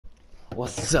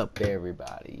What's up,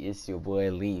 everybody? It's your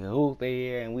boy Lee Hooper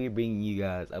here, and we're bringing you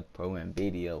guys a ProAm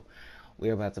video.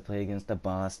 We're about to play against the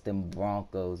Boston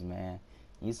Broncos, man.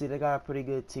 You see, they got a pretty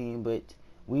good team, but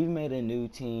we've made a new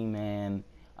team, man.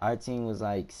 Our team was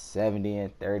like 70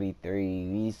 and 33.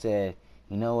 We said,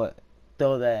 you know what?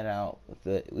 Throw that out.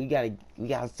 We gotta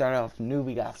start off new.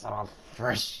 We gotta start off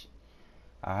fresh.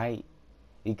 All right,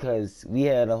 because we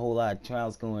had a whole lot of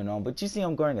trials going on. But you see,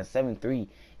 I'm guarding a 7'3",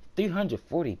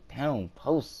 340-pound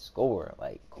post scorer.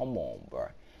 Like, come on, bro.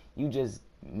 You just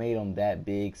made him that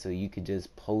big so you could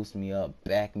just post me up,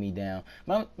 back me down.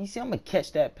 But you see, I'm going to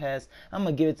catch that pass. I'm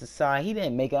going to give it to side. He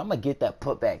didn't make it. I'm going to get that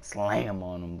putback slam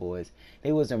on them, boys.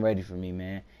 They wasn't ready for me,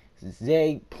 man.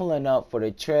 Zay pulling up for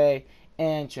the tray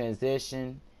and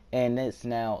transition. And it's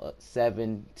now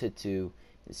 7-2.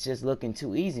 It's just looking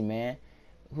too easy, man.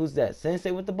 Who's that?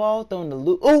 Sensei with the ball, throwing the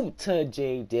loop. Ooh, to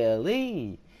J.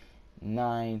 Daly.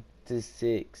 9-6.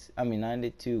 I mean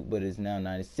 9-2, but it's now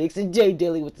 9-6. And J.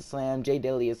 Daly with the slam. J.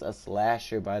 Daly is a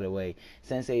slasher, by the way.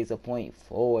 Sensei is a point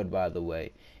forward, by the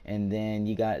way. And then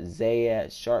you got Zay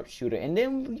at sharpshooter. And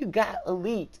then you got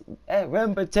Elite at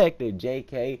rim protector.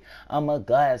 JK, I'm a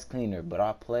glass cleaner, but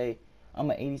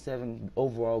I'm an 87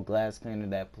 overall glass cleaner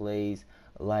that plays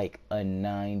like a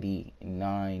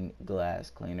 99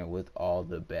 glass cleaner with all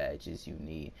the badges you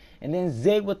need. And then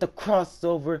Zay with the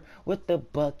crossover with the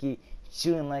bucket,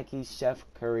 shooting like he's Chef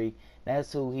Curry.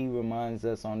 That's who he reminds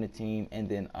us on the team. And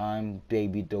then I'm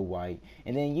Baby Dwight.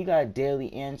 And then you got Daly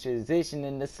in transition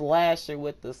and the slasher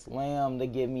with the slam to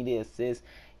give me the assist.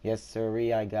 Yes,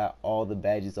 sirree, I got all the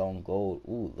badges on gold.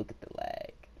 Ooh, look at the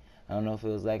lag. I don't know if it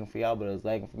was lagging for y'all, but it was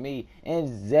lagging for me.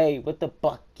 And Zay with the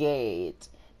bucket.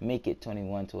 Make it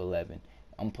 21-11.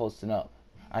 I'm posting up.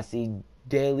 I see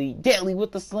Daly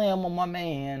with the slam on my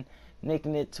man,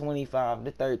 making it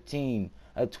 25-13.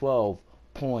 A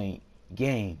 12-point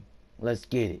game. Let's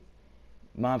get it.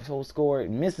 My post scorer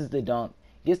misses the dunk.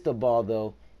 Gets the ball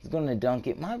though. He's gonna dunk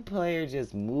it. My player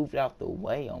just moved out the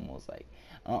way, almost like,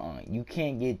 you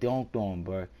can't get dunked on,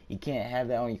 bro. You can't have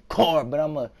that on your card. But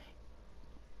I'm a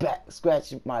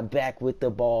scratch my back with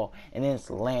the ball and then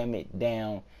slam it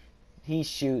down. He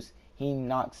shoots. He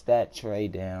knocks that tray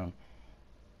down.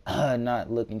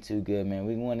 Not looking too good, man.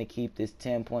 We want to keep this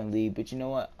 10-point lead. But you know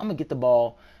what? I'm going to get the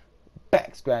ball.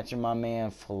 Back scratching my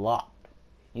man flopped.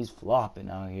 He's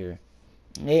flopping out here.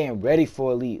 He ain't ready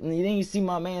for Elite. And then you see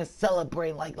my man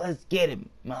celebrate like, let's get him.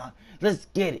 Let's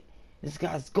get it. This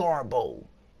guy's Garbo.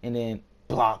 And then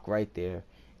block right there.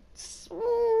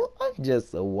 I'm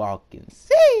just a walking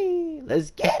C.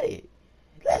 Let's get it.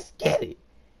 Let's get it.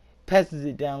 Passes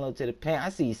it down low to the paint. I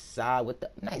see side with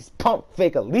the nice pump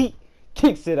fake. Elite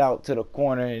kicks it out to the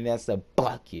corner, and that's a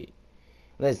bucket.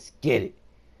 Let's get it.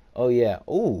 Oh, yeah.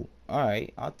 Ooh, all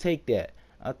right. I'll take that.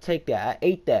 I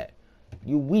ate that.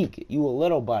 You weak. You a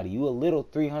little body. You a little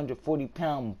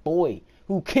 340-pound boy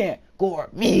who can't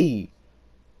guard me.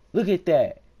 Look at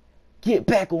that. Get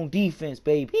back on defense,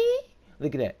 baby.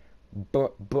 Look at that.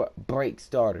 Break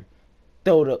starter.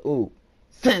 Throw the oop.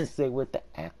 Sensei with the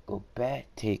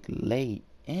acrobatic lay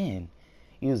in,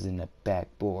 using the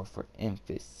backboard for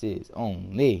emphasis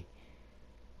only.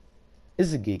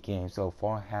 It's a good game so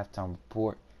far. Halftime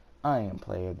report. I am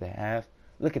player of the half.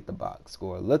 Look at the box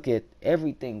score. Look at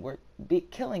everything. We're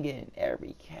killing it in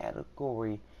every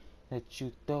category that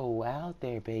you throw out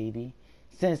there, baby.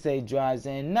 Sensei drives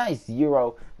in. Nice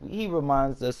Euro. He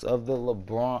reminds us of the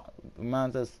LeBron.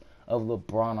 Of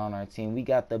LeBron on our team. We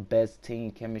got the best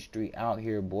team chemistry out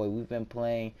here, boy. We've been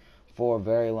playing for a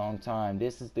very long time.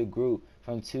 This is the group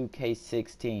from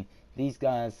 2K16. These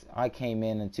guys, I came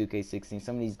in 2K16.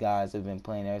 Some of these guys have been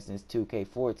playing ever since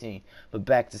 2K14. But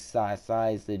back to Sai.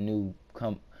 Sai is the new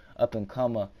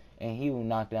up-and-comer, and he will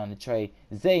knock down the tray.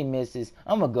 Zay misses.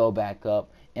 I'm going to go back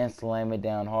up and slam it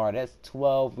down hard. That's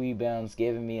 12 rebounds,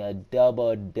 giving me a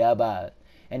double-double.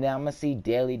 And then I'm going to see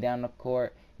Daly down the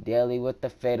court. Daly with the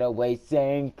fadeaway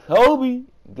saying Kobe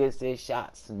gets his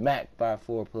shot smacked by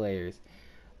 4 players.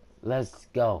 Let's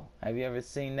go. Have you ever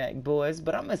seen that, boys?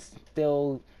 But I'm going to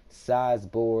steal Sai's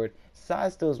board. Sai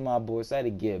steals my board, so I had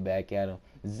to get back at him.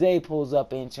 Zay pulls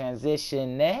up in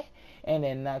transition there, and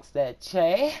then knocks that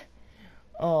tray.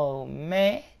 Oh,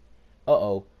 man.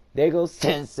 Uh-oh. There goes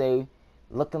Sensei,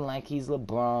 looking like he's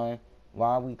LeBron.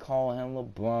 Why we call him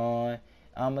LeBron?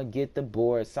 I'm going to get the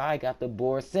board. Sai got the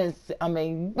board.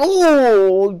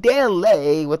 Ooh,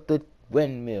 Daly with the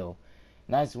windmill.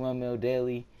 Nice windmill,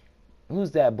 Daly.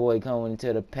 Who's that boy coming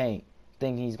into the paint?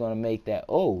 Thinking he's going to make that.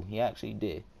 Oh, he actually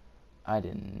did. I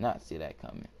did not see that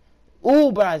coming.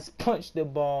 Ooh, but I punched the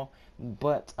ball,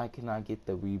 but I cannot get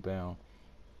the rebound.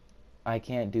 I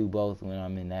can't do both when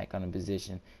I'm in that kind of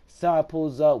position. Side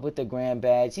pulls up with the grand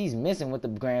badge. He's missing with the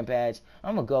grand badge.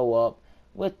 I'm going to go up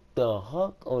with the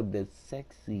hook or the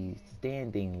sexy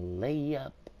standing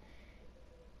layup.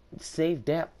 Save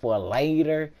that for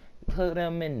later. Put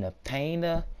him in the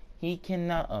painter. He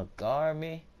cannot guard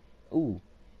me. Ooh.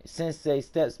 Sensei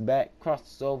steps back,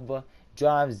 crosses over,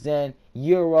 drives in,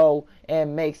 Euro,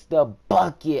 and makes the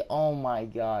bucket. Oh my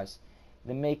gosh.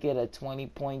 To make it a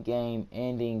 20-point game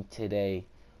ending today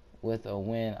with a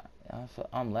win.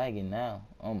 I'm lagging now.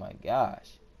 Oh my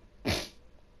gosh.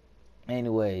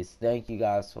 Anyways, thank you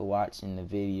guys for watching the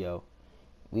video.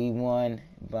 We won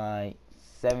by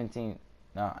 17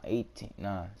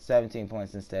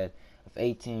 points instead of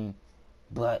 18.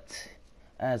 But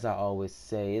as I always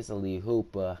say, it's a Lee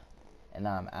Hooper, and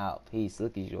I'm out. Peace.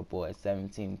 Look at your boy.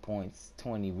 17 points,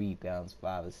 20 rebounds,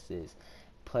 5 assists.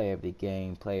 Player of the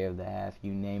game, player of the half.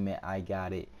 You name it, I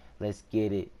got it. Let's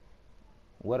get it.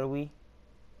 What are we?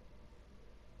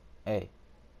 Hey,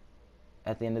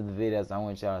 at the end of the videos, I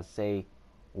want y'all to say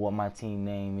what my team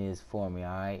name is for me,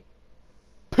 alright?